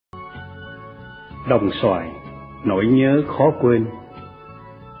Đồng Xoài, nỗi nhớ khó quên.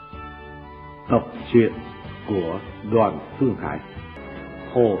 Tập truyện của Đoàn Phương Hải,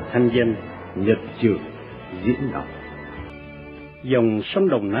 Hồ Thanh Danh, Nhật Trường diễn đọc. Dòng sông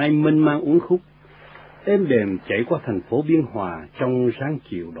Đồng Nai mênh mang uốn khúc, êm đềm chảy qua thành phố Biên Hòa trong sáng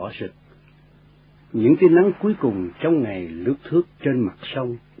chiều đỏ rực. Những tia nắng cuối cùng trong ngày lướt thướt trên mặt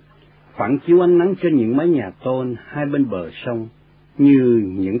sông, phản chiếu ánh nắng trên những mái nhà tôn hai bên bờ sông như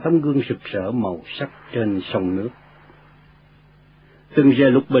những tấm gương rực rỡ màu sắc trên sông nước. Từng rìa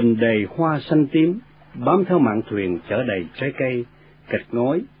lục bình đầy hoa xanh tím bám theo mạn thuyền chở đầy trái cây, gạch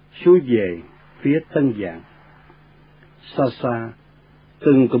ngói xuôi về phía Tân Dạng. Xa xa,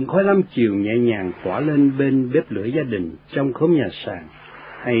 từng cụm khói lam chiều nhẹ nhàng tỏa lên bên bếp lửa gia đình trong khóm nhà sàn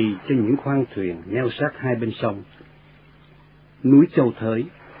hay trên những khoang thuyền neo sát hai bên sông. Núi Châu Thới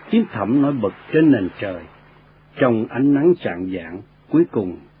tím thẳm nổi bật trên nền trời trong ánh nắng chạng vạng cuối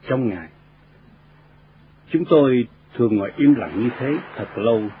cùng trong ngày. Chúng tôi thường ngồi im lặng như thế thật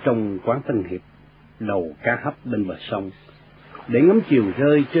lâu trong quán Tân Hiệp, đầu cá hấp bên bờ sông, để ngắm chiều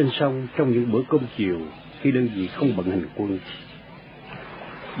rơi trên sông trong những bữa cơm chiều khi đơn vị không bận hành quân.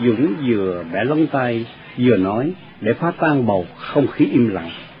 Dũng vừa bẻ lông tay vừa nói để phá tan bầu không khí im lặng.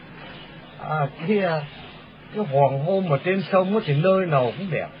 Cái hoàng hôn mà trên sông thì nơi nào cũng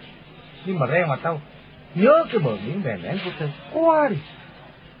đẹp, nhưng mà ra mà tao nhớ cái bờ biển bè lén của tao quá đi.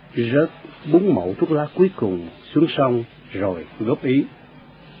 Rớt búng mẩu thuốc lá cuối cùng xuống sông rồi góp ý.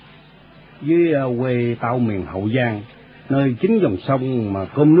 Với quê tao miền Hậu Giang, nơi chính dòng sông mà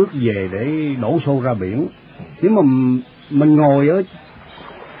cơm nước về để đổ xô ra biển. Nếu mà mình ngồi ở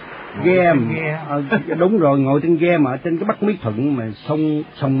ghe, đúng rồi, ngồi trên ghe mà trên cái Bắc Mỹ Thuận mà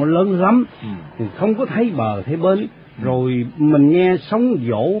sông nó lớn lắm, thì không có thấy bờ thấy bến. Rồi mình nghe sóng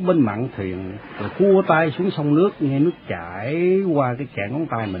vỗ bên mạn thuyền, rồi cua tay xuống sông nước, nghe nước chảy qua cái kẽ ngón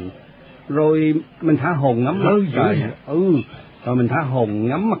tay mình, rồi mình thả hồn ngắm mặt trời. Rồi mình thả hồn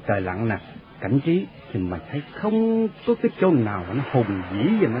ngắm mặt trời lặn nè, cảnh trí thì mà thấy không có cái chỗ nào mà nó hùng vĩ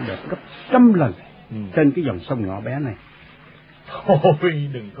và nó đẹp gấp trăm lần trên cái dòng sông nhỏ bé này. Thôi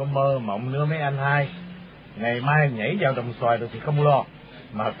đừng có mơ mộng nữa mấy anh hai, ngày mai nhảy vào Đồng Xoài rồi thì không lo,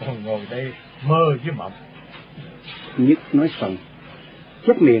 mà còn ngồi đây mơ với mộng. Nhất nói xong,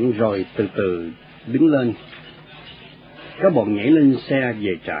 chép miệng rồi từ từ đứng lên. Các bọn nhảy lên xe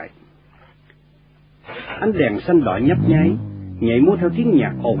về trại. Ánh đèn xanh đỏ nhấp nháy, nhảy múa theo tiếng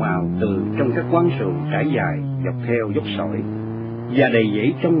nhạc ồn ào từ trong các quán rượu trải dài dọc theo dốc sỏi và đầy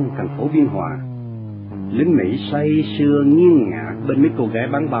dãy trong thành phố Biên Hòa. Lính Mỹ say sưa nghiêng ngả bên mấy cô gái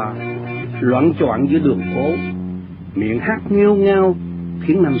bán bar, loạng choạng giữa đường phố, miệng hát nghêu ngao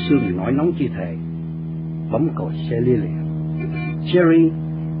khiến năm xương nổi nóng chi thể. Bấm còi xe lia lịa. Jerry,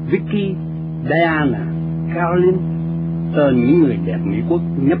 Vicky, Diana, Caroline, tên những người đẹp Mỹ Quốc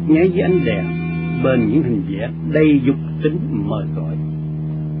nhấp nháy với ánh đèn bên những hình vẽ đầy dục tính mời gọi.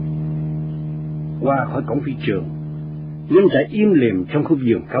 Qua khỏi cổng phi trường, doanh trại im lìm trong khu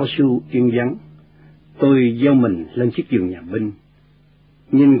vườn cao su yên vắng. Tôi gieo mình lên chiếc giường nhà binh,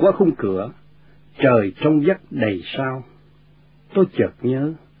 nhìn qua khung cửa, trời trong vắt đầy sao. Tôi chợt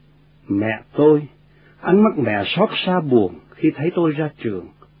nhớ mẹ tôi. Ánh mắt mẹ xót xa buồn khi thấy tôi ra trường,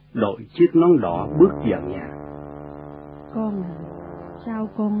 đội chiếc nón đỏ bước vào nhà. Con à, sao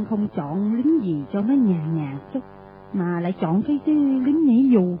con không chọn lính gì cho nó nhàn chút, mà lại chọn cái lính nhảy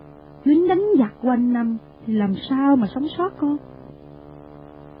dù, lính đánh giặc quanh năm, thì làm sao mà sống sót con?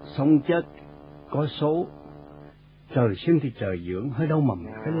 Sống chết có số, trời sinh thì trời dưỡng, hơi đâu mà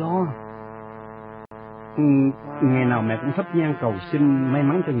mẹ phải lo. Ngày nào mẹ cũng thắp nhang cầu xin may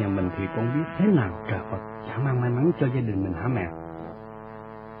mắn cho nhà mình, thì con biết thế nào trời Phật chả mang may mắn cho gia đình mình hả mẹ?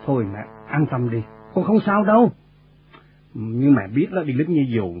 Thôi mẹ an tâm đi, con không sao đâu. Nhưng mẹ biết đó, đi lính như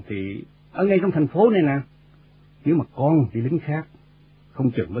dù thì ở ngay trong thành phố này nè. Nếu mà con đi lính khác,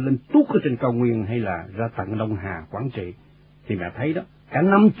 không chừng mới lên tuốt ở trên cao nguyên hay là ra tận Đông Hà, Quảng Trị, thì mẹ thấy đó, cả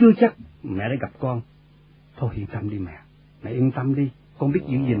năm chưa chắc mẹ đã gặp con. Thôi yên tâm đi mẹ yên tâm đi, con biết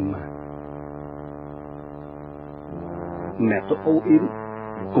giữ gìn mà. Mẹ tôi âu yếm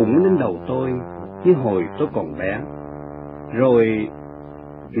cũng lên đầu tôi như hồi tôi còn bé. Rồi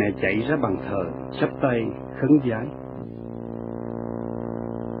mẹ chạy ra bàn thờ chắp tay khấn vái.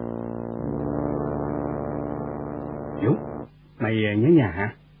 Dũng, mày nhớ nhà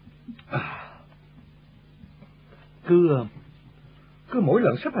hả? Cứ mỗi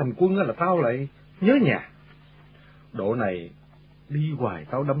lần sắp hành quân là tao lại nhớ nhà. Độ này đi hoài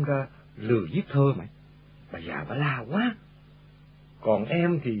tao đâm ra lười viết thơ mày. Bà già bà la quá. Còn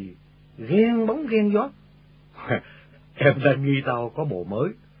em thì ghen bóng ghen gió. Em đang nghi tao có bồ mới.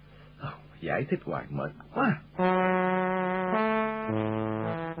 Giải thích hoài mệt quá.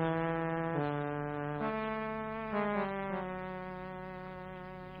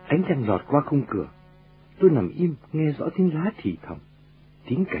 Ánh trăng lọt qua khung cửa, tôi nằm im nghe rõ tiếng lá thì thầm,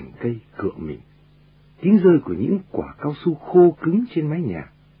 tiếng cành cây cựa mình, tiếng rơi của những quả cao su khô cứng trên mái nhà,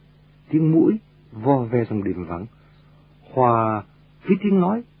 tiếng muỗi vo ve trong đêm vắng, hòa với tiếng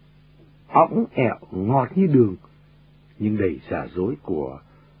nói õng ẹo ngọt như đường nhưng đầy giả dối của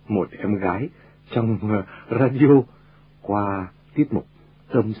một em gái trong radio qua tiết mục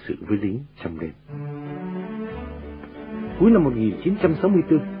Tâm sự với lính trong đêm. Cuối năm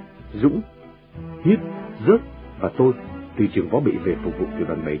 1964, Dũng, Hiết, Rớt và tôi từ trường võ bị về phục vụ tiểu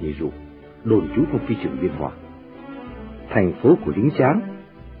đoàn 7 nhảy dù, đồn trú trong phi trường Biên Hòa. Thành phố của lính Tráng,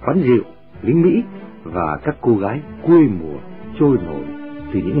 quán rượu, lính Mỹ và các cô gái quê mùa trôi nổi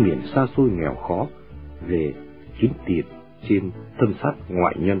từ những miền xa xôi nghèo khó về kiếm tiền trên thân xác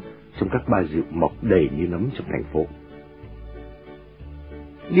ngoại nhân trong các bar rượu mọc đầy như nấm trong thành phố.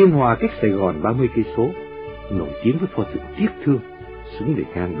 Biên Hòa cách Sài Gòn 30 cây số, nổi tiếng với pho tượng tiếc thương, xứng để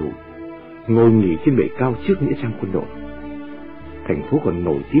ngang đùi, ngồi nghỉ trên bệ cao trước nghĩa trang quân đội. Thành phố còn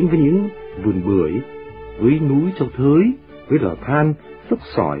nổi tiếng với những vườn bưởi, với núi Châu Thới, với lò than, xúc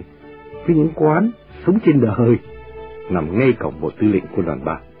sỏi, với những quán sống trên đời, nằm ngay cổng bộ tư lệnh quân đoàn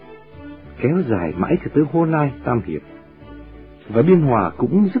 3, kéo dài mãi cho tới Hô Nai, Tam Hiệp. Và Biên Hòa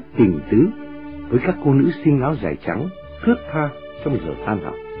cũng rất tình tứ với các cô nữ xinh áo dài trắng, thướt tha trong giờ tan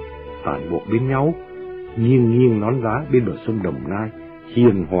học, tản bộ bên nhau, nghiêng nghiêng nón lá bên bờ sông Đồng Nai,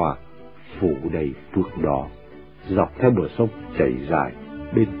 hiền hòa, phủ đầy phượng đỏ, dọc theo bờ sông chảy dài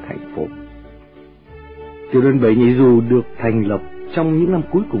bên thành phố. Tiểu đoàn 7 nhảy dù được thành lập trong những năm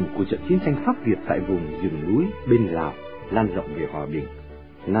cuối cùng của trận chiến tranh Pháp Việt tại vùng rừng núi bên Lào, lan rộng về Hòa Bình,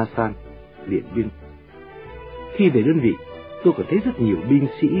 Na Sang, Điện Biên. Khi về đơn vị, tôi còn thấy rất nhiều binh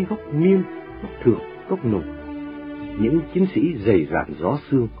sĩ gốc Miên, gốc Thượng, gốc Nùng, những chiến sĩ dày dạn gió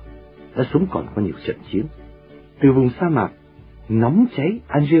xương đã sống còn qua nhiều trận chiến, từ vùng sa mạc nóng cháy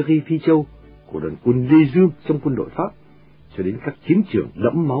Algeria Phi Châu của đoàn quân Lê Dương trong quân đội Pháp cho đến các chiến trường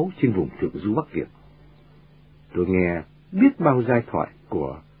đẫm máu trên vùng thượng du Bắc Việt. Tôi nghe biết bao giai thoại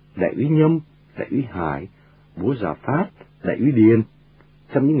của đại úy Nhâm, đại úy Hải, bố Già Phát, đại úy Điền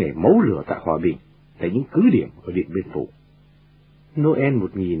trong những ngày máu lửa tại Hòa Bình, tại những cứ điểm ở Điện Biên Phủ. Noel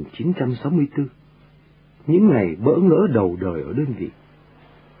 1964, những ngày bỡ ngỡ đầu đời ở đơn vị,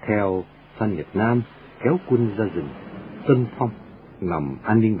 theo Phan Nhật Nam kéo quân ra rừng Tân Phong nằm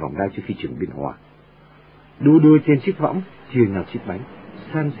an ninh vòng đai cho phi trường Biên Hòa, đua trên chiếc võng, chia nhau chiếc bánh,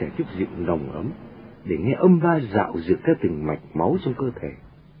 san sẻ chút rượu nồng ấm để nghe âm ba dạo dược theo từng mạch máu trong cơ thể.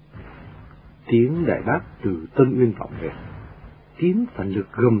 Tiếng đại bác từ Tân Uyên vọng về, tiếng phản lực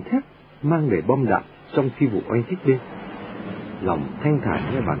gầm thét mang đầy bom đạn trong phi vụ oanh kích bên. Lòng thanh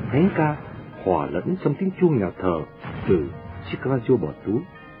thản nghe bản thánh ca hòa lẫn trong tiếng chuông nhà thờ từ chiếc radio bỏ túi.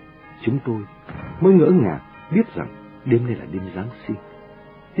 Chúng tôi mới ngỡ ngàng biết rằng đêm nay là đêm Giáng sinh,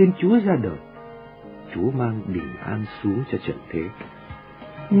 Thiên Chúa ra đời, Chúa mang bình an xuống cho trận thế.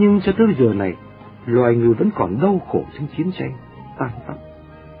 Nhưng cho tới giờ này, loài người vẫn còn đau khổ trong chiến tranh tan tác.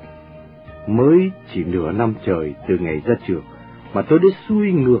 Mới chỉ nửa năm trời từ ngày ra trường mà tôi đã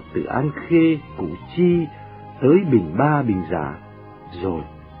xuôi ngược từ An Khê, Củ Chi tới Bình Ba, Bình Giả, rồi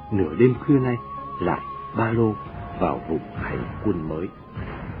nửa đêm khuya nay lại ba lô vào vùng hành quân mới.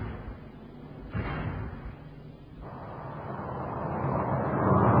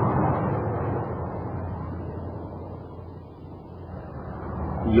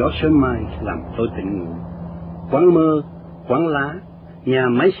 Gió sớm mai làm tôi tỉnh ngủ. Quán mơ, quán lá, nhà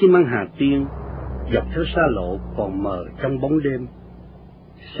máy xi măng Hà Tiên dọc theo xa lộ còn mờ trong bóng đêm.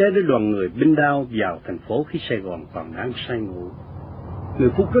 Xe đưa đoàn người binh đao vào thành phố khi Sài Gòn còn đang say ngủ. Người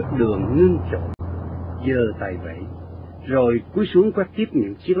phụ trách đường ngưng chỗ, giơ tay vẫy, rồi cúi xuống quét tiếp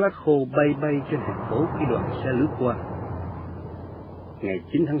những chiếc lá khô bay bay trên thành phố khi đoàn xe lướt qua. Ngày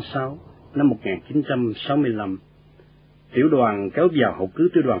 9 tháng 6 năm 1965, tiểu đoàn kéo vào hậu cứ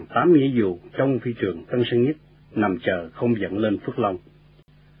tiểu đoàn 8 nghĩa dù trong phi trường Tân Sơn Nhất, nằm chờ không dẫn lên Phước Long.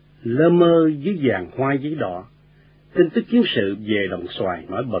 Lơ mơ dưới vàng hoa giấy đỏ, tin tức chiến sự về Đồng Xoài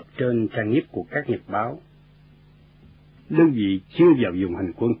nổi bật trên trang nhất của các nhật báo. Đơn vị chưa vào vùng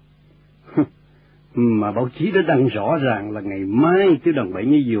hành quân, mà báo chí đã đăng rõ ràng là ngày mai tiểu đoàn 7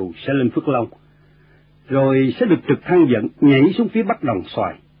 nghĩa dù sẽ lên Phước Long, rồi sẽ được trực thăng dẫn nhảy xuống phía bắc Đồng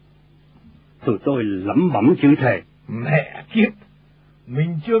Xoài. Tụi tôi lẩm bẩm chữ thề. Mẹ kiếp,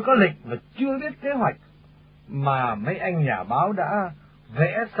 mình chưa có lịch và chưa biết kế hoạch, mà mấy anh nhà báo đã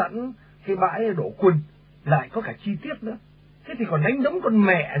vẽ sẵn cái bãi đổ quân, lại có cả chi tiết nữa. Thế thì còn đánh đấm con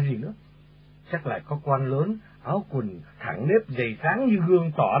mẹ gì nữa. Chắc lại có quan lớn, áo quần thẳng nếp dày sáng như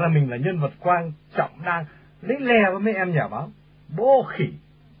gương, tỏ ra mình là nhân vật quan trọng đang lấy le với mấy em nhà báo. Bố khỉ.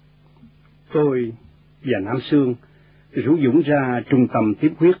 Tôi và Nam Sương rủ Dũng ra trung tâm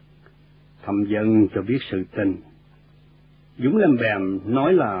tiếp huyết, thẩm vấn cho biết sự tình. Dũng làm bèm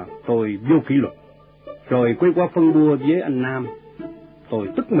nói là tôi vô kỷ luật, rồi quay qua phân bua với anh Nam. Tôi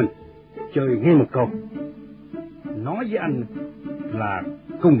tức mình, chơi ngay một câu: nói với anh là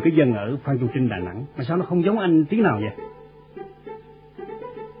cùng cái dân ở Phan Chu Trinh Đà Nẵng, mà sao nó không giống anh tí nào vậy?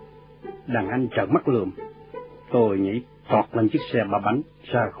 Đàn anh trợn mắt lườm. Tôi nhảy tọt lên chiếc xe ba bánh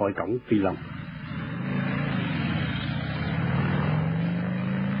ra khỏi cổng Phi Long.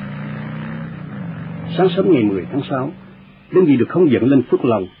 Sáng sớm ngày 10 tháng 6, đơn vị được hướng dẫn lên Phước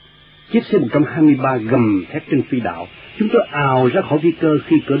Long. Chiếc xe 123 gầm thét trên phi đạo. Chúng tôi ào ra khỏi phi cơ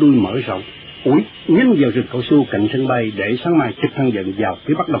khi cửa đuôi mở rộng, ủi nhanh vào rừng cao su cạnh sân bay để sáng mai trực thăng dẫn vào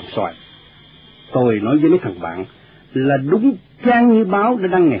phía bắc Đồng Xoài. Tôi nói với mấy thằng bạn là đúng trang như báo đã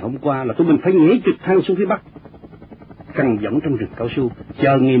đăng ngày hôm qua là tụi mình phải nhảy trực thăng xuống phía bắc, căng võng trong rừng cao su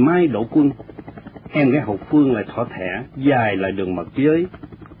chờ ngày mai đổ quân. Em gái Hậu Phương lại thỏ thẻ dài lại đường mật với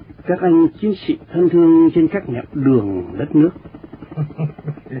các anh chiến sĩ thân thương trên các nẻo đường đất nước.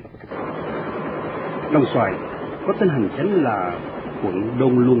 Đồng Xoài có tên hành chánh là quận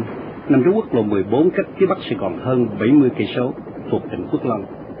Đôn Luân, nằm trên quốc lộ 14 cách phía bắc Sài Gòn hơn 70 cây số, thuộc tỉnh Phước Long.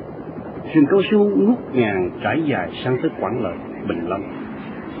 Rừng cao su ngút ngàn trải dài sang tới Quảng Lợi, Bình Long.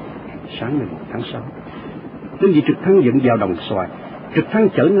 Sáng ngày 1 tháng 6, đơn vị trực thăng dẫn vào Đồng Xoài. Trực thăng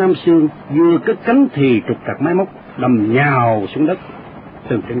chở Nam Sương vừa cất cánh thì trục trặc máy móc đâm nhào xuống đất.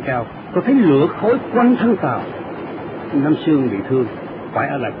 Từ trên cao có thấy lửa khói quanh thân tàu. Nam Sương bị thương phải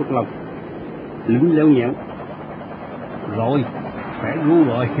ở lại Phước Long. Lính léo nhéo: rồi khỏe gu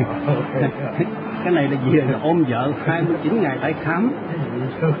rồi. Cái này là gì? Là ôm vợ 29 ngày tại khám.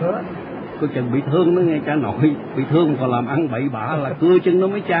 Cô chừng bị thương nó nghe cha nội, bị thương còn làm ăn bậy bạ là cưa chân nó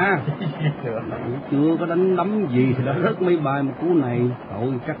mấy cha. Chưa có đánh đấm gì thì đã rớt mấy bài một cú này,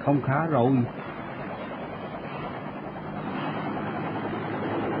 thôi chắc không khá rồi.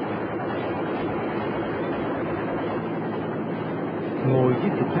 Ngồi chiếc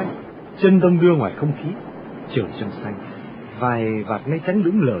trực thăng, chân đông đưa ngoài không khí, trời trong xanh, vài vạt mây trắng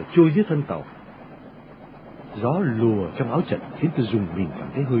lững lờ trôi dưới thân tàu. Gió lùa trong áo trận khiến tôi rùng mình cảm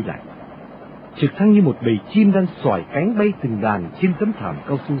thấy hơi lạnh. Trực thăng như một bầy chim đang xoài cánh bay từng đàn trên tấm thảm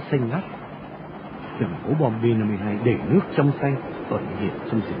cao su xanh ngắt. Từng hố bom B-52 để nước trong xanh ẩn hiện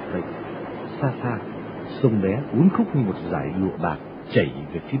trong rừng tây. Xa xa, sông bé uốn khúc như một dải lụa bạc chảy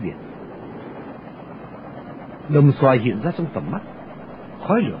về phía biển. Đồng Xoài hiện ra trong tầm mắt,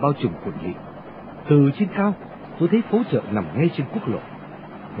 khói lửa bao trùm quần lị. Từ trên cao, tôi thấy phố chợ nằm ngay trên quốc lộ.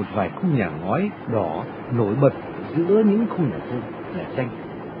 Một vài khu nhà ngói đỏ nổi bật giữa những khu nhà thôn, nhà tranh,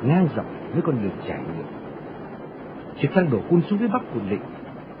 ngang dọc với con đường trải ngược. Trực thăng đổ quân xuống phía bắc quận Lị,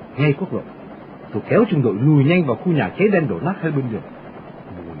 ngay quốc lộ. Tôi kéo trung đội lùi nhanh vào khu nhà cháy đen đổ nát hai bên đường.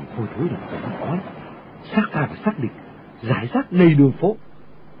 Mùi hôi thối làm tôi bốc khói. Xác ta và xác địch rải rác đầy đường phố.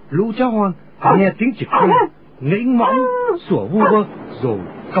 Lũ chó hoang nghe tiếng trực thăng ngẫy mõng sủa vu vơ rồi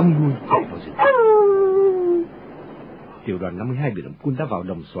cong đuôi chạy vào rừng. Tiểu đoàn 52 biệt động quân đã vào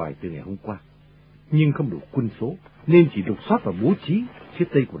Đồng Xoài từ ngày hôm qua, nhưng không đủ quân số nên chỉ lục soát và bố trí phía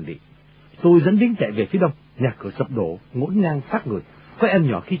tây quận Lị. Tôi dẫn lính chạy về phía đông, nhà cửa sập đổ, ngổn ngang xác người. Có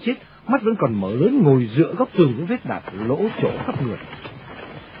em nhỏ khi chết mắt vẫn còn mở lớn ngồi dựa góc tường với vết đạn lỗ chỗ khắp người.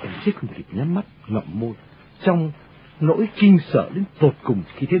 Em chết không kịp nhắm mắt, ngậm môi, trong nỗi kinh sợ đến tột cùng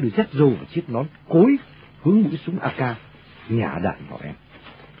khi thấy đôi dép râu và chiếc nón cối hướng mũi súng AK nhả đạn vào em.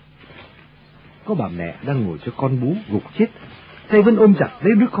 Có bà mẹ đang ngồi cho con bú gục chết, tay vẫn ôm chặt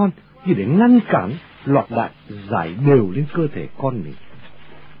lấy đứa con như để ngăn cản loạt đạn rải đều lên cơ thể con mình.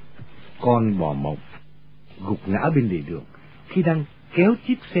 Con bò mộng gục ngã bên lề đường khi đang kéo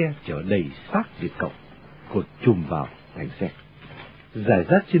chiếc xe chở đầy xác Việt Cộng cột chùm vào thành xe. Rải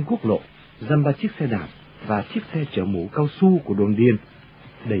rác trên quốc lộ dăm ba chiếc xe đạp và chiếc xe chở mũ cao su của đồn điền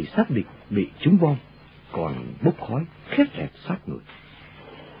đầy xác địch bị trúng bom còn bốc khói khét lẹt sát người.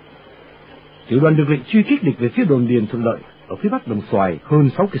 Tiểu đoàn được lệnh truy kích địch về phía đồn điền thuận lợi ở phía bắc Đồng Xoài hơn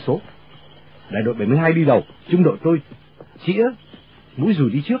 6 cây số. Đại đội 72 đi đầu, trung đội tôi chĩa mũi dùi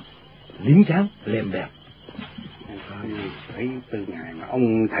đi trước, lính tráng lèm bèm. Thấy từ ngày mà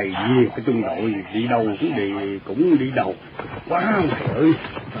ông thầy gì cái trung đội đi đâu cũng đi đầu quá thầy ơi.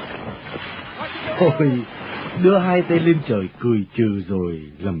 Thôi đưa hai tay lên trời cười trừ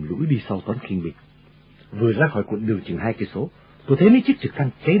rồi lầm lũi đi sau toán khinh binh. Vừa ra khỏi quận đường chừng 2 cây số, tôi thấy mấy chiếc trực thăng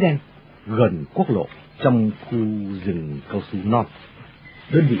cháy đen gần quốc lộ trong khu rừng cao su non.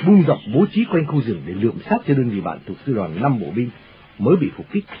 Đơn vị bung dọc bố trí quanh khu rừng để lượm sát cho đơn vị bạn thuộc sư đoàn 5 bộ binh mới bị phục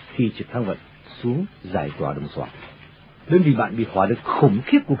kích khi trực thăng vận xuống giải tỏa Đồng Xoài. Đơn vị bạn bị hỏa lực khủng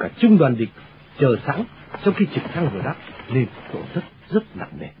khiếp của cả trung đoàn địch chờ sẵn trong khi trực thăng vừa đáp nên tổn thất rất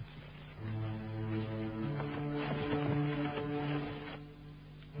nặng nề.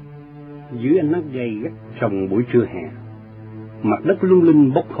 dưới ánh nắng gay gắt trong buổi trưa hè. Mặt đất lung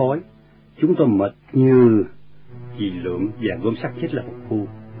linh bốc khói, chúng tôi mệt như vì lượm và gom xác chết là một khu.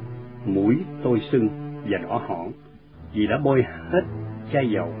 Mũi tôi sưng và đỏ hỏn vì đã bôi hết chai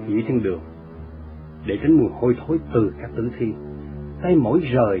dầu dưới thiên đường để tránh mùi hôi thối từ các tử thi. Tay mỏi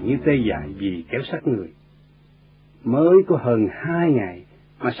rời như tê dại vì kéo xác người. Mới có hơn 2 ngày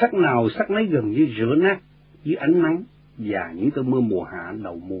mà xác nào xác nấy gần như rửa nát dưới ánh nắng và những cơn mưa mùa hạ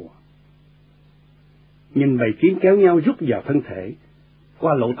đầu mùa. Nhìn bầy kiến kéo nhau rút vào thân thể,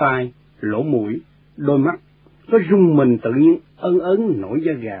 qua lỗ tai, lỗ mũi, đôi mắt, có rung mình tự nhiên ân ớn nổi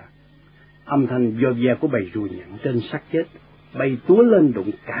da gà. Âm thanh do ve của bầy ruồi nhặn trên xác chết bay túa lên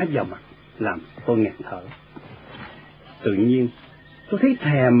đụng cả vào mặt, làm tôi ngạt thở. Tự nhiên tôi thấy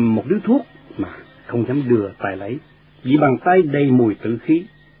thèm một điếu thuốc mà không dám đưa tay lấy, vì bàn tay đầy mùi tử khí.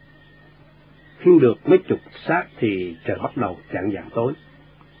 Khiêng được mấy chục xác thì trời bắt đầu chạng vạng tối.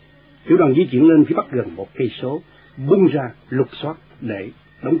 Tiểu đoàn di chuyển lên phía bắc gần 1 cây số, bung ra lục soát để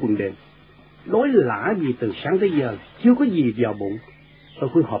đóng quân đêm. Đói lả vì từ sáng tới giờ chưa có gì vào bụng. Tôi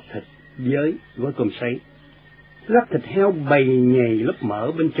cứ hộp thịt với gói cơm sấy. Lát thịt heo bầy nhầy lớp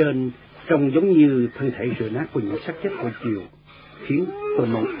mỡ bên trên, trông giống như thân thể rửa nát của những xác chết hồi chiều, khiến tôi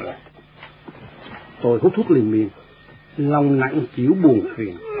nôn ọe. Tôi hút thuốc liên miên, lòng nặng chịu buồn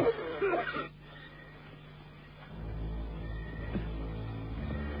phiền.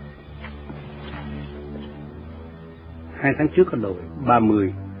 Hai tháng trước ở đội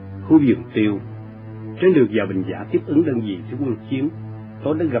 30, khu vườn tiêu, trên đường vào Bình Giả tiếp ứng đơn vị của quân chiếm,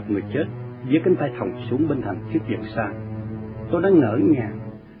 tôi đã gặp người chết với cánh tay thòng xuống bên thành chiếc dần xa. Tôi đã ngỡ ngàng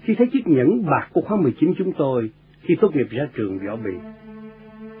khi thấy chiếc nhẫn bạc của khóa 19 chúng tôi khi tốt nghiệp ra trường võ bị.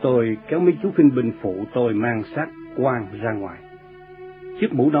 Tôi kéo mấy chú phinh binh phụ tôi mang xác quan ra ngoài.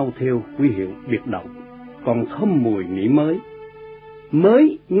 Chiếc mũ nâu thêu huy hiệu biệt động, còn thơm mùi nỉ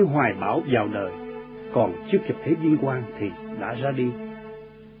mới như hoài bão vào đời, còn chưa kịp thấy vinh quang thì đã ra đi.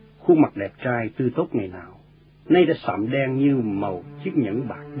 Khuôn mặt đẹp trai tươi tốt ngày nào nay đã sạm đen như màu chiếc nhẫn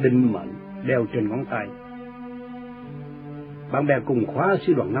bạc đinh mệnh đeo trên ngón tay. Bạn bè cùng khóa ở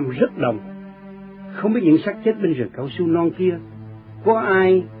sư đoàn 5 rất đông. Không biết những xác chết bên rừng cao su non kia có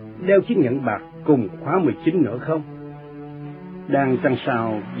ai đeo chiếc nhẫn bạc cùng khóa 19 nữa không? Đang trăng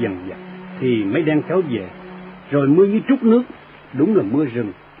sao dần dần thì mây đen kéo về, rồi mưa như trút nước. Đúng là mưa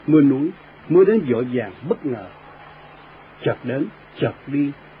rừng, mưa núi, mưa đến vội vàng bất ngờ, chợt đến chợt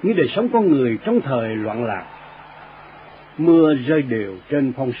đi như đời sống con người trong thời loạn lạc. Mưa rơi đều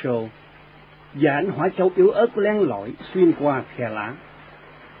trên phong sô, và ánh hỏa châu yếu ớt len lỏi xuyên qua khe lá.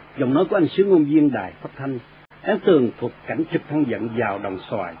 Giọng nói của anh sứ ngôn viên đài phát thanh án tường thuộc cảnh trực thăng dẫn vào Đồng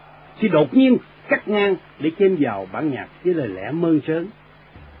Xoài thì đột nhiên cắt ngang để chêm vào bản nhạc với lời lẽ mơn trớn.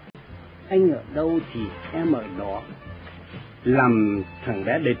 Anh ở đâu thì em ở đó. Làm thằng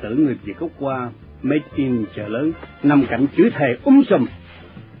bé đệ tử người Việt gốc qua made in chợ lớn nằm cạnh chửi thề sùm.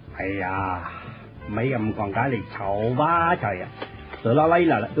 Hay à, mấy ông con cái này xạo quá trời ạ. Tụi nó lấy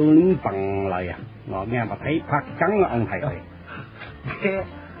là tương lính bằng lời à. Ngồi nghe mà thấy phát trắng ông thầy ơi.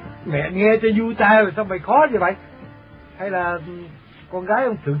 Mẹ nghe cho vui tai rồi sao mày khó vậy vậy? Hay là con gái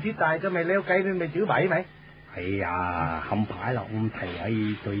ông thượng trí tài cho mày leo cây nên mày chửi bậy mày? Hay à, không phải là ông thầy ơi,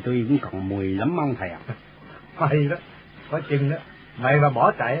 tụi tôi cũng còn mùi lắm ông thầy ạ. Mày đó, có chừng đó, mày mà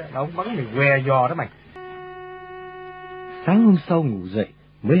bỏ chạy là ông bắn mày què giò đó mày. Sáng hôm sau ngủ dậy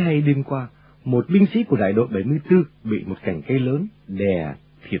mới hay đêm qua, một binh sĩ của đại đội 74 bị một cành cây lớn đè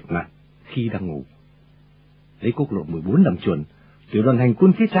thiệt mạng khi đang ngủ. Lấy quốc lộ 14 làm chuẩn, tiểu đoàn hành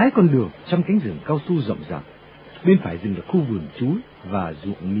quân phía trái con đường trong cánh rừng cao su rộng rạp, bên phải rừng là khu vườn chuối và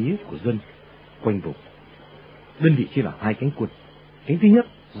ruộng mía của dân quanh vùng. Đơn vị chia làm 2 cánh quân. Cánh thứ nhất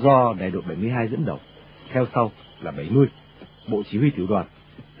do đại đội 72 dẫn đầu, theo sau là 70, bộ chỉ huy tiểu đoàn,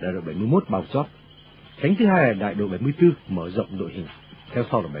 đại đội 71 bao chót. Cánh thứ hai là đại đội 74 mở rộng đội hình, theo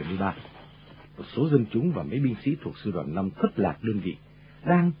sau là 73. Một số dân chúng và mấy binh sĩ thuộc sư đoàn 5 thất lạc đơn vị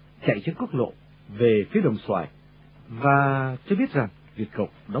đang chạy trên quốc lộ về phía Đồng Xoài và cho biết rằng Việt Cộng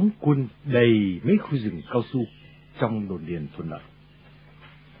đóng quân đầy mấy khu rừng cao su trong đồn điền thuận lợi.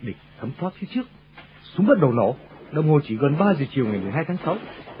 Địch thấm thoát phía trước, súng bắt đầu nổ. Đồng hồ chỉ gần 3 giờ chiều ngày 12 tháng 6,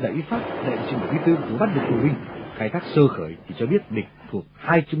 đại úy Phát, đại đội 74 cũng bắt được tù binh. Khai thác sơ khởi thì cho biết địch thuộc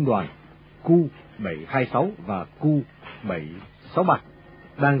 2 trung đoàn Cu 726 và Cu 763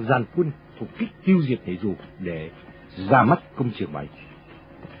 đang dàn quân phục kích tiêu diệt nhảy dù để ra mắt công trường 7.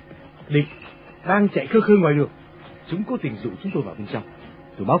 Địch đang chạy khơ khơ ngoài đường, chúng cố tình dụ chúng tôi vào bên trong.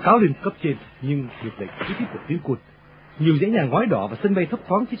 Tôi báo cáo lên cấp trên nhưng việc lệnh cứ tiếp tục tiến quân. Nhiều dãy nhà ngói đỏ và sân bay thấp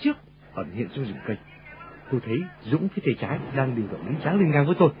thoáng phía trước ẩn hiện trong rừng cây. Tôi thấy Dũng phía tay trái đang điều động lính tráng lên ngang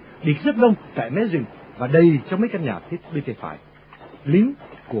với tôi. Địch rất đông tại mé rừng và đầy trong mấy căn nhà phía bên tay phải. Lính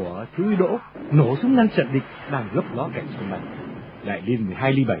của thiếu úy Đỗ nổ súng ngăn chặn địch đang lấp ló cạnh sân bay. Lại lên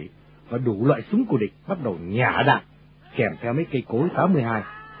 12 ly 7 và đủ loại súng của địch bắt đầu nhả đạn, kèm theo mấy cây cối 82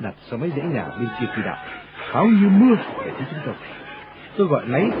 đặt sau mấy dãy nhà bên kia phi đạo, pháo như mưa để tới chúng tôi. Tôi gọi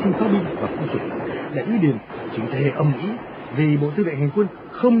máy xin pháo binh và khu trục. Đại úy Điền chính thể âm ỉ vì bộ tư lệnh hành quân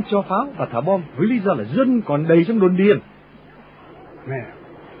không cho pháo và thả bom với lý do là dân còn đầy trong đồn điền. Mẹ,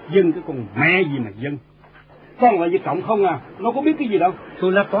 dân cái con mẹ gì mà dân? Con là Việt Cộng không à, nó có biết cái gì đâu.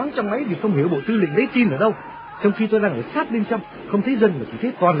 Tôi la toán trong máy vì không hiểu bộ tư lệnh lấy tin ở đâu. Trong khi tôi đang ở sát bên trong, không thấy dân mà chỉ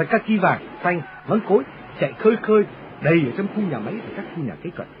thấy toàn là kaki vàng, xanh, vắng cối chạy khơi khơi đầy ở trong khu nhà máy và các khu nhà kế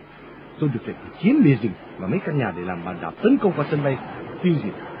cận. Tôi được lệnh chiến bìa rừng và mấy căn nhà để làm bàn đạp tấn công qua sân bay, tiêu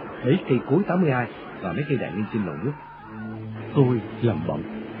diệt mấy cây cối 82 và mấy cây đại ninh trên lầu nước. Tôi lẩm bẩm,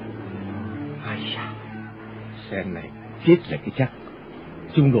 ai da, xem này chết là cái chắc.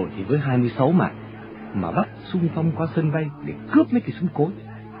 Trung đội thì với 26 mạng mà bắt xung phong qua sân bay để cướp mấy cái súng cối.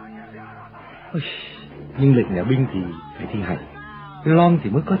 Nhưng lệnh nhà binh thì phải thi hành, lon thì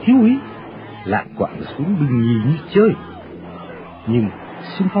mới có thiếu úy, lạng quạng xuống binh nhì như chơi. Nhưng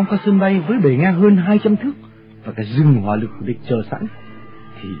xung phong qua sân bay với bề ngang hơn 200 thước và cả rừng hỏa lực của địch chờ sẵn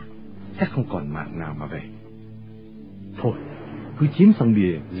thì chắc không còn mạng nào mà về. Thôi, cứ chiếm xong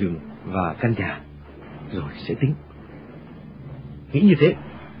bìa rừng và căn nhà rồi sẽ tính. Nghĩ như thế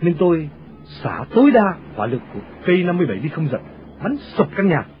nên tôi xả tối đa hỏa lực của cây 57 đi không giật, bắn sập căn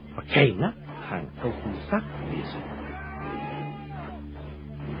nhà và chảy nát hàng cao su sát bìa rừng.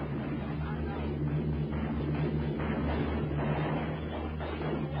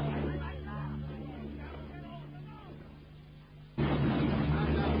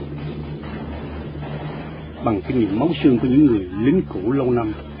 Bằng kinh nghiệm máu xương của những người lính cũ lâu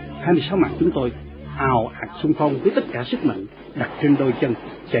năm, 26 mạng chúng tôi ào ạt xung phong với tất cả sức mạnh, đặt trên đôi chân,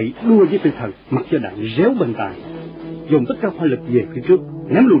 chạy đua với tinh thần, mặc cho đạn réo bên tai, dùng tất cả hỏa lực về phía trước,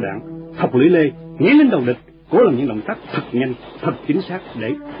 ném lựu đạn, thọc lưỡi lê, nhảy lên đầu địch, cố làm những động tác thật nhanh, thật chính xác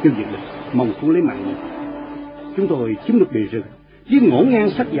để tiêu diệt địch, mong cứu lấy mạng mình. Chúng tôi chiếm được bìa rừng, với ngổn ngang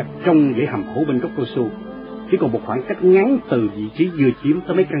sát giặc trong dãy hầm hố bên gốc cao su, chỉ còn một khoảng cách ngắn từ vị trí vừa chiếm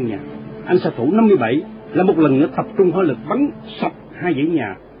tới mấy căn nhà. Anh xạ thủ 57 là một lần nữa tập trung hỏa lực bắn sập hai dãy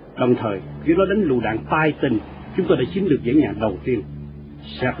nhà, đồng thời dưới đó đánh lựu đạn tai tình. Chúng tôi đã chiếm được dãy nhà đầu tiên.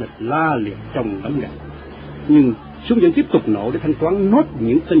 Sát địch la liệt trong đống gạch, nhưng súng vẫn tiếp tục nổ để thanh toán nốt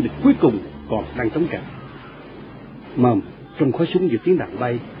những tên địch cuối cùng còn đang chống trả. Mầm trong khói súng vừa tiếng đạn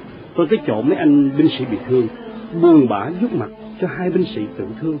bay, tôi tới chỗ mấy anh binh sĩ bị thương, buồn bã vuốt mặt cho hai binh sĩ tự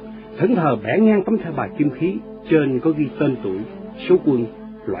thương, thẫn thờ bẻ ngang tấm thẻ bài kim khí trên có ghi tên tuổi, số quân,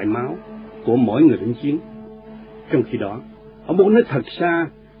 loại máu của mỗi người lính chiến. Trong khi đó, ở một nơi thật xa,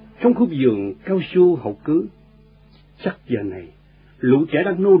 trong khu vườn cao su hậu cứ, chắc giờ này lũ trẻ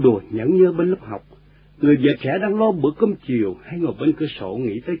đang nô đùa nhẫn nhơ bên lớp học, người vợ trẻ đang lo bữa cơm chiều hay ngồi bên cửa sổ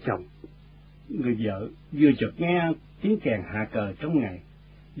nghĩ tới chồng. Người vợ vừa chợt nghe tiếng kèn hạ cờ trong ngày.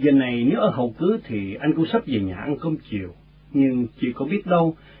 Giờ này nếu ở hậu cứ thì anh cũng sắp về nhà ăn cơm chiều, nhưng chị có biết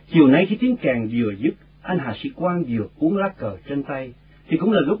đâu, chiều nay khi tiếng kèn vừa dứt, anh hạ sĩ quan vừa cuốn lá cờ trên tay, thì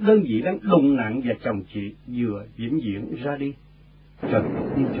cũng là lúc đơn vị đang đụng nạn và chồng chị vừa vĩnh viễn ra đi. Trời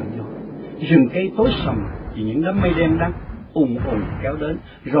như trời gió, rừng cây tối sầm vì những đám mây đen đang ùn kéo đến,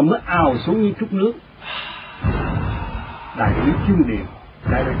 rồi mới ào xuống như trút nước. Đại úy Trương Điền,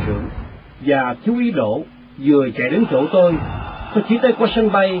 đại đội trưởng và thiếu úy Đỗ vừa chạy đến chỗ tôi chỉ tay qua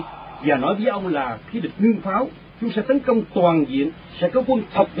sân bay và nói với ông là khi địch ngưng pháo, chúng sẽ tấn công toàn diện, sẽ có quân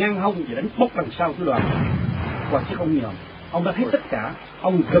thọc ngang hông và đánh bốc đằng sau của đoàn. Quả chứ không nhầm, ông đã thấy tất cả,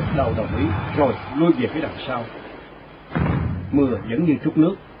 ông gật đầu đồng ý rồi lui về phía đằng sau. Mưa vẫn như trút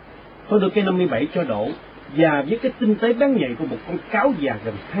nước. Tôi được cây 57 cho Đỗ, và với cái tinh tế bén nhạy của một con cáo già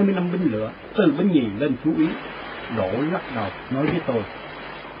gần 20 năm binh lửa, từ binh nhì lên thiếu úy, Đỗ lắc đầu nói với tôi: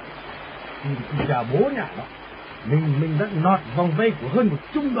 Già bố nhà đó, mình đã nọt vòng vây của hơn một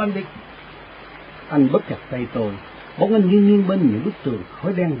trung đoàn địch. Anh bóp chặt tay tôi, bỗng anh nghiêng bên những bức tường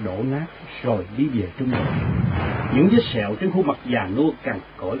khói đen đổ nát, rồi đi về trung đội. Những vết sẹo trên khuôn mặt già nua cằn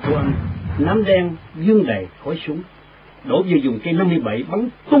cỗi của anh, nám đen vương đầy khói súng. Đỗ vừa dùng cây 57 bắn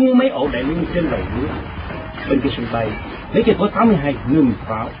tung mấy ổ đại liên trên lầu nước. Bên kia sân bay, mấy cây cối 82 ngừng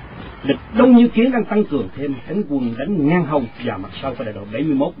pháo. Địch đông như kiến đang tăng cường thêm, cánh quân đánh ngang hông và mặt sau của đại đội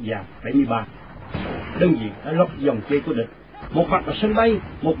 71 và 73. Đơn vị đã lấp vòng chơi của địch, một mặt là sân bay,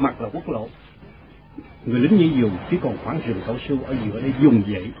 một mặt là quốc lộ. Người lính nhị dùng chỉ còn khoảng rừng cao su ở giữa để dùng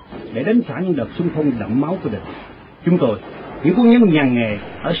dãy để đánh trả những đợt xung phong đẫm máu của địch. Chúng tôi, những quân nhân nhà nghề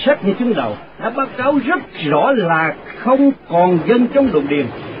ở sát như tuyến đầu, đã báo cáo rất rõ là không còn dân trong đồn điền,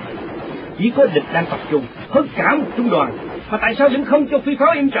 chỉ có địch đang tập trung hơn cả một trung đoàn. Mà tại sao vẫn không cho phi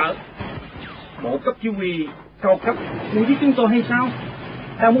pháo yểm trợ? Bộ cấp chỉ huy cao cấp cùng với chúng tôi hay sao?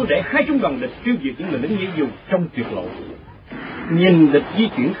 đang muốn để hai trung đoàn địch tiêu diệt những người lính nghĩa dù trong tuyệt lộ. Nhìn địch di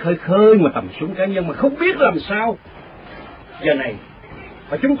chuyển khơi khơi mà tầm súng cá nhân mà không biết làm sao. Giờ này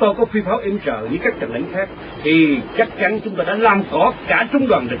mà chúng tôi có phi pháo yểm trợ như các trận đánh khác thì chắc chắn chúng tôi đã làm cỏ cả trung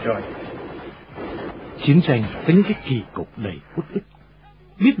đoàn địch rồi. Chiến tranh có những cái kỳ cục đầy uất ức,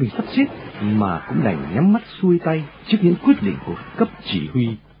 biết mình sắp xếp mà cũng đành nhắm mắt xuôi tay trước những quyết định của cấp chỉ huy.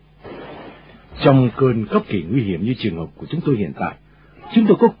 Trong cơn cấp kỳ nguy hiểm như trường hợp của chúng tôi hiện tại, chúng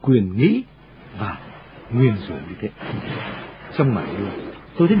tôi có quyền nghĩ và nguyên rủa như thế. Trong màn mưa,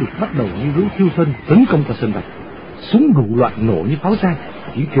 tôi thấy địch bắt đầu như lũ thiêu thân tấn công vào sân bạch. Súng đủ loại nổ như pháo giang,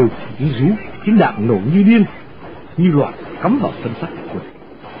 tiếng kêu, tiếng rú, tiếng đạn nổ như điên, như loạn cắm vào thân sắt của địch.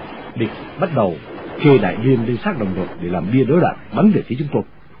 Địch bắt đầu kê đại liên lên xác đồng đội để làm bia đỡ đạn bắn về phía chúng tôi.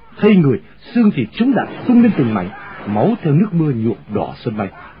 Thây người, xương thịt trúng đạn tung lên từng mảnh, máu theo nước mưa nhuộm đỏ sân bay.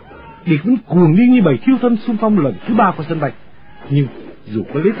 Địch vẫn cuồng đi như bầy thiêu thân xung phong lần thứ 3 qua sân bay. Nhưng dù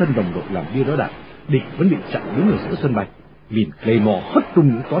có lấy thân đồng đội làm bia đỡ đạn, địch vẫn bị chặn đứng ở giữa sân bay. Mìn Claymore hất tung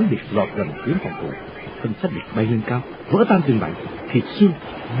những toán địch lọt gần tuyến phòng thủ. Thân sắt địch bay lên cao, vỡ tan từng mảnh, thịt xương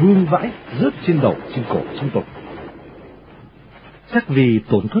vương vãi rớt trên đầu, trên cổ chúng tôi. Chắc vì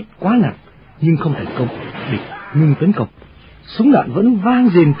tổn thất quá nặng nhưng không thành công, địch ngưng tấn công. Súng đạn vẫn vang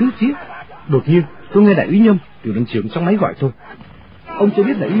rền tứ phía. Đột nhiên tôi nghe đại úy Nhâm, tiểu đoàn trưởng trong máy gọi tôi. Ông cho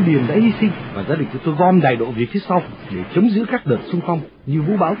biết đại úy Điền đã hy sinh và gia đình của tôi gom đại đội về phía sau để chống giữ các đợt xung phong như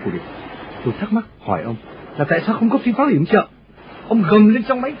vũ bão của địch. Tôi thắc mắc hỏi ông là tại sao không có phi pháo yểm trợ. Ông gầm lên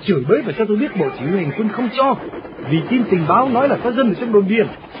trong máy chửi bới và cho tôi biết bộ chỉ huy hành quân không cho, vì tin tình báo nói là có dân ở trong đồn biên.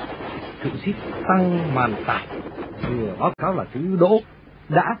 Thượng sĩ Tăng Màn Tải vừa báo cáo là thứ Đỗ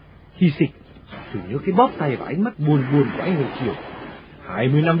đã hy sinh. Tôi nhớ cái bóp tay và ánh mắt buồn buồn của anh hồi chiều.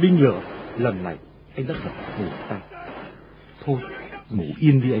 20 năm binh lửa, lần này anh đã gặp ngủ tay. Thôi, ngủ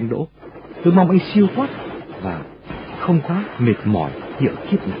yên đi anh Đỗ. Tôi mong anh siêu thoát và không quá mệt mỏi hiệu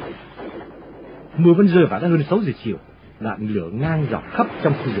kiếp này. Mưa vẫn rơi vào đã hơn 6 giờ chiều. Đạn lửa ngang dọc khắp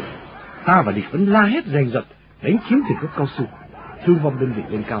trong khu vực. Ta và địch vẫn la hét rành rật, đánh kiếm từ các cao su. Thương vong đơn vị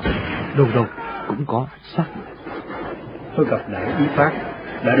lên cao, đầu đầu cũng có xác. Tôi gặp đại úy Phát,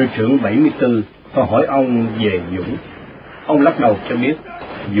 đại đội trưởng 74, tôi hỏi ông về Dũng. Ông lắc đầu cho biết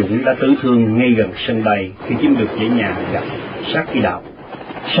Dũng đã tử thương ngay gần sân bay khi chiếm được dãy nhà gặp sát kỳ đạo,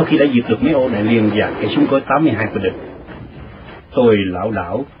 sau khi đã diệt được mấy ô đại liên và cây súng cối 82 của địch. Tôi lảo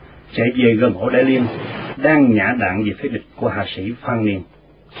đảo chạy về gần ổ đại liên đang nhả đạn về phía địch của hạ sĩ Phan Niên.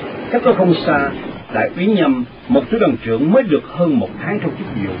 Cách đó không xa, đại úy Nhâm, một tiểu đoàn trưởng mới được hơn 1 tháng trong chức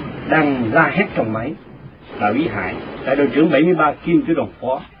vụ, đang la hét trong máy. Đại úy Hải, đại đội trưởng 73 Kim tiểu đoàn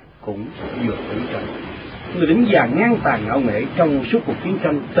phó cũng vừa tử trận. Người lính già ngang tàn ngạo nghễ trong suốt cuộc chiến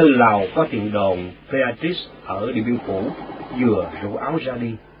tranh từ Lào qua tiền đồn Beatrice ở Điện Biên Phủ vừa rủ áo ra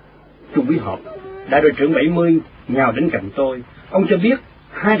đi. Trung úy Họp, đại đội trưởng 70 nhào đến cạnh tôi. Ông cho biết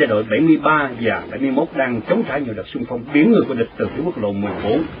hai đại đội 73 và 71 đang chống trả nhiều đợt xung phong biến người của địch từ phía quốc lộ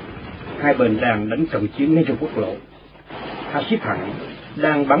 14. Hai bên đang đánh trận chiến ngay trong quốc lộ. Hạ sĩ Thẳng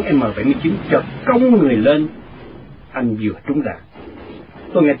đang bắn M79 chợt cong người lên. Anh vừa trúng đạn.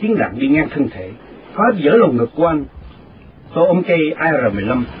 Tôi nghe tiếng đạn đi ngang thân thể, phá vỡ lồng ngực của anh. Tôi ôm cây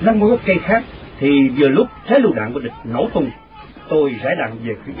AR-15 nắm một gốc cây khác thì vừa lúc thế lựu đạn của địch nổ tung. Tôi rải đạn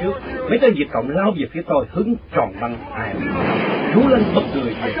về phía trước, mấy tên Việt Cộng lao về phía tôi hứng tròn băng AR, rú lên bật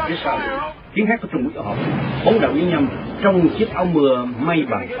người về phía sau. Tiếng hát của Trung úy Họp, 4 đại úy Nhâm trong chiếc áo mưa may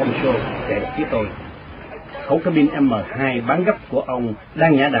bằng phong sô chạy phía tôi. Khẩu cabin M2 bắn gấp của ông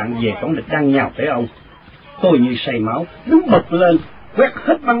đang nhả đạn về toán địch đang nhào tới ông. Tôi như say máu đứng bật lên quét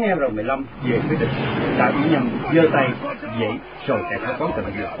hết bắn R-15 về phía địch. Đại úy Nhâm giơ tay dậy rồi chạy theo quán cờ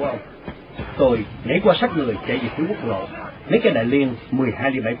dược của ông. Tôi nhảy qua sát người chạy về phía quốc lộ. Mấy cái đại liên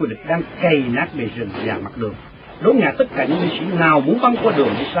 12 ly 7 của địch đang cày nát bề rừng và mặt đường, đốn ngã tất cả những binh sĩ nào muốn băng qua đường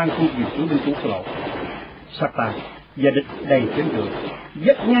để sang khu diều chuối bên quốc lộ. Sapa và địch đầy trên đường,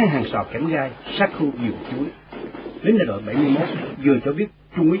 dắt ngang hàng rào kẽm gai sát khu diều chuối. Lính đại đội 71 vừa cho biết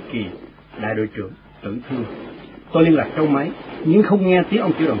Trung úy Kỳ, đại đội trưởng tử thương. Tôi liên lạc trong máy nhưng không nghe tiếng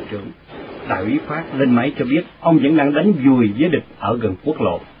ông tiểu đoàn trưởng. Đại úy Phát lên máy cho biết ông vẫn đang đánh dùi với địch ở gần quốc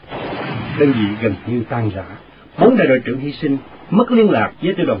lộ. Đơn vị gần như tan rã. 4 đại đội trưởng hy sinh, mất liên lạc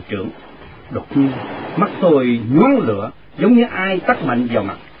với tiểu đoàn trưởng. Đột nhiên mắt tôi nhoáng lửa, giống như ai tắt mạnh vào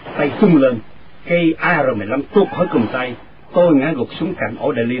mặt, tay tung lên, cây AR-15 tuột khỏi cùm tay. Tôi ngã gục xuống cạnh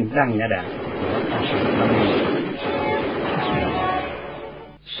ổ đại liên đang nhả đạn.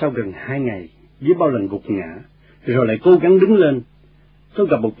 Sau gần 2 ngày với bao lần gục ngã rồi lại cố gắng đứng lên, tôi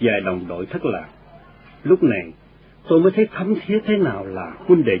gặp một vài đồng đội thất lạc. Lúc này tôi mới thấy thấm thía thế nào là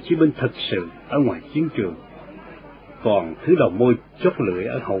huynh đệ chiến binh thật sự ở ngoài chiến trường. Còn thứ đầu môi chót lưỡi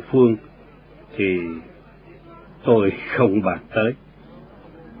ở hậu phương thì tôi không bàn tới.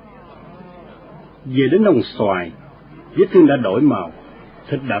 Về đến Đồng Xoài, vết thương đã đổi màu,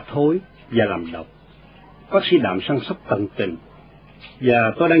 thịt đã thối và làm độc. Bác sĩ Đạm săn sóc tận tình,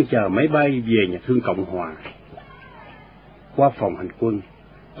 và tôi đang chờ máy bay về nhà thương Cộng Hòa. Qua phòng hành quân,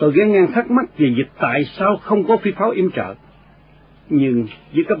 tôi ghé ngang thắc mắc về việc tại sao không có phi pháo yểm trợ. Nhưng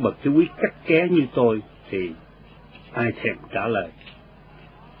với các bậc chú quý cắt ké như tôi thì ai thèm trả lời.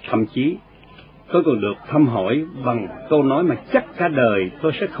 Thậm chí tôi còn được thăm hỏi bằng câu nói mà chắc cả đời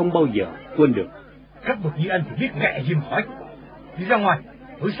tôi sẽ không bao giờ quên được. Các bậc như anh thì biết ngại gì mà hỏi. Đi ra ngoài,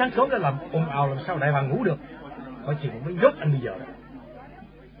 buổi sáng sớm đã làm ồn ào, làm sao đại hoàng ngủ được. Coi chừng mới nhốt anh bây giờ đó.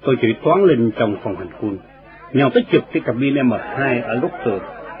 Tôi chửi toán lên trong phòng hành quân, nhào tới chụp cái cabin M2 ở góc tường.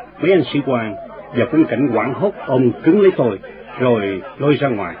 Mấy anh sĩ quan và quân cảnh hoảng hốt ôm cứng lấy tôi, rồi lôi ra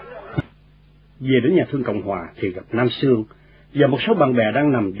ngoài. Về đến nhà thương Cộng Hòa thì gặp Nam Sương và một số bạn bè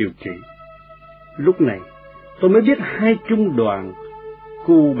đang nằm điều trị. Lúc này tôi mới biết hai trung đoàn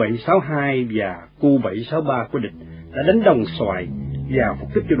Q762 và Q763 của địch đã đánh Đồng Xoài và phục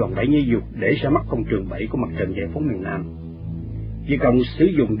kích cho đoàn 7 Nhĩ Dục để ra mắt công trường 7 của mặt trận giải phóng miền Nam. Việt Cộng sử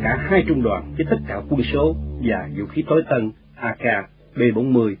dụng cả hai trung đoàn với tất cả quân số và vũ khí tối tân AK,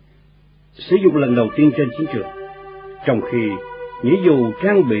 B40, sử dụng lần đầu tiên trên chiến trường, trong khi Nhĩ Dù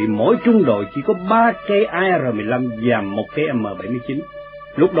trang bị mỗi trung đội chỉ có 3 cây AR-15 và 1 cây M79.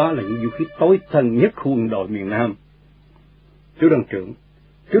 Lúc đó là những vũ khí tối tân nhất của quân đội miền Nam. Tiểu đoàn trưởng,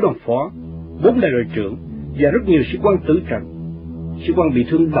 tiểu đoàn phó, 4 đại đội trưởng và rất nhiều sĩ quan tử trận. Sĩ quan bị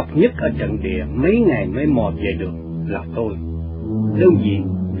thương độc nhất ở trận địa mấy ngày mới mò về được là tôi. Đơn vị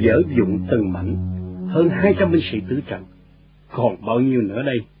dở dụng từng mảnh, hơn 200 binh sĩ tử trận. Còn bao nhiêu nữa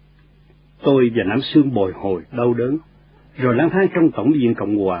đây? Tôi và Nam Sương bồi hồi đau đớn, rồi lang thang trong tổng viện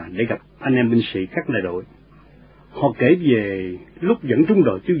Cộng Hòa để gặp anh em binh sĩ các đại đội. Họ kể về lúc dẫn trung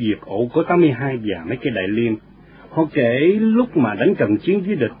đội tiêu diệt ổ của 82 và mấy cây đại liên. Họ kể lúc mà đánh cận chiến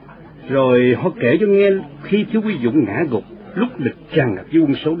với địch, rồi họ kể cho nghe khi thiếu úy Dũng ngã gục, lúc địch tràn ngập với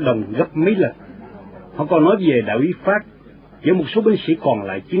quân số đông gấp mấy lần. Họ còn nói về đại úy Phát và một số binh sĩ còn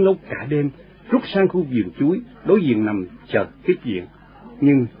lại chiến đấu cả đêm, rút sang khu vườn chuối, đối diện nằm chờ tiếp viện.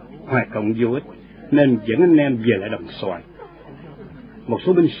 Nhưng hoạt động vô ích nên dẫn anh em về lại Đồng Xoài. Một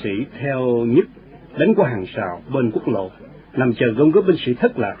số binh sĩ theo Nhất đánh qua hàng rào bên quốc lộ, nằm chờ gom góp binh sĩ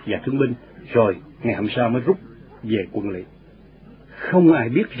thất lạc và thương binh, rồi ngày hôm sau mới rút về quân lỵ. Không ai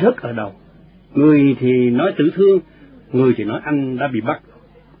biết rớt ở đâu. Người thì nói tử thương, người thì nói anh đã bị bắt.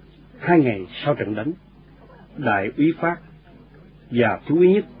 2 ngày sau trận đánh, đại úy Phát và thiếu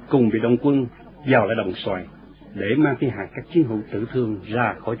úy Nhất cùng bị đồng quân vào lại Đồng Xoài để mang thi hài các chiến hữu tử thương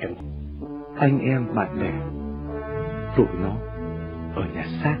ra khỏi trận. Anh em bạn bè, tụi nó ở nhà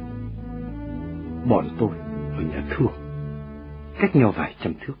xác, bọn tôi ở nhà thương, cách nhau vài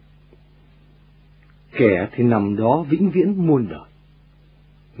trăm thước. Kẻ thì nằm đó vĩnh viễn muôn đời,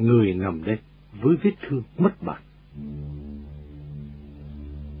 người nằm đây với vết thương mất bạn.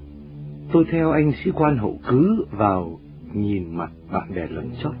 Tôi theo anh sĩ quan hậu cứ vào nhìn mặt bạn bè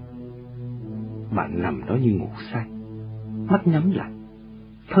lần chót. Bạn nằm đó như ngủ say, mắt nhắm lại,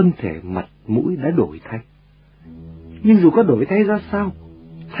 thân thể mặt mũi đã đổi thay. Nhưng dù có đổi thay ra sao,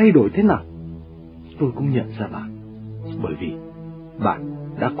 thay đổi thế nào, tôi cũng nhận ra bạn, bởi vì bạn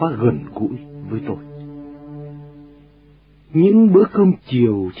đã quá gần gũi với tôi. Những bữa cơm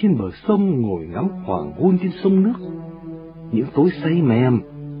chiều trên bờ sông ngồi ngắm hoàng hôn trên sông nước, những tối say mềm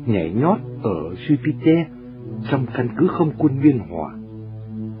nhảy nhót ở Jupiter trong căn cứ không quân Biên Hòa,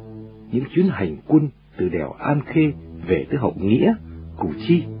 những chuyến hành quân từ đèo An Khê về tới Hậu Nghĩa, Củ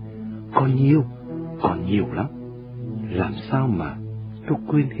Chi, còn nhiều lắm. Làm sao mà tôi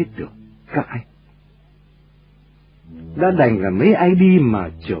quên hết được các anh. Đã đành là mấy ai đi mà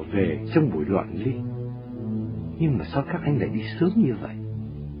trở về trong buổi loạn ly. Nhưng mà sao các anh lại đi sớm như vậy?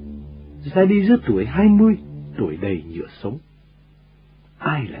 Ra đi giữa tuổi 20, tuổi đầy nhựa sống.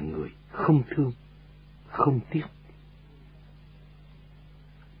 Ai là người không thương, không tiếc?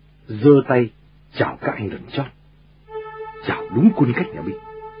 Giơ tay chào các anh lần chót, chào đúng quân cách nhà binh.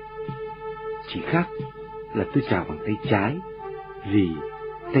 Chỉ khác là tôi chào bằng tay trái, vì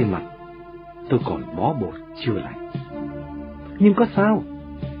tay mặt tôi còn bó bột chưa lành. Nhưng có sao,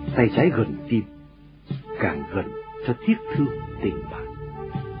 tay trái gần tim, càng gần cho tiếc thương tình bạn.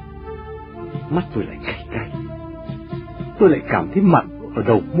 Mắt tôi lại cay cay, tôi lại cảm thấy mặn ở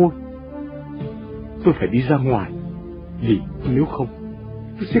đầu môi. Tôi phải đi ra ngoài, vì nếu không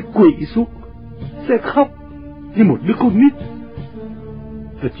tôi sẽ quỵ xuống, sẽ khóc như một đứa con nít.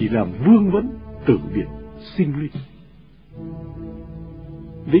 Tôi chỉ làm vương vấn tử biệt sinh linh.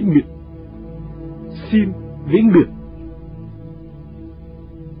 Vĩnh biệt, xin vĩnh biệt.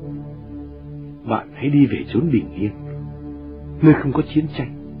 Bạn hãy đi về chốn bình yên, nơi không có chiến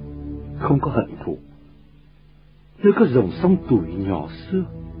tranh, không có hận thù, nơi có dòng sông tuổi nhỏ xưa,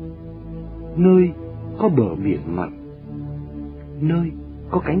 nơi có bờ biển mặn, nơi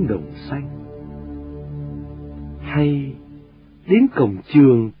có cánh đồng xanh, hay đến cổng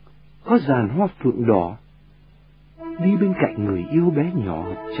trường có dàn hoa phượng đỏ, đi bên cạnh người yêu bé nhỏ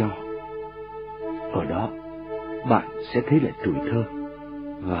học trò. Ở đó bạn sẽ thấy lại tuổi thơ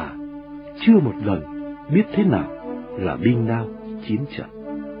và chưa một lần biết thế nào là binh đao chiến trận.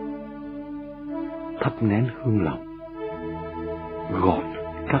 Thắp nén hương lòng, gọi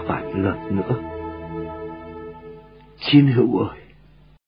các bạn lần nữa. Chiến hữu ơi,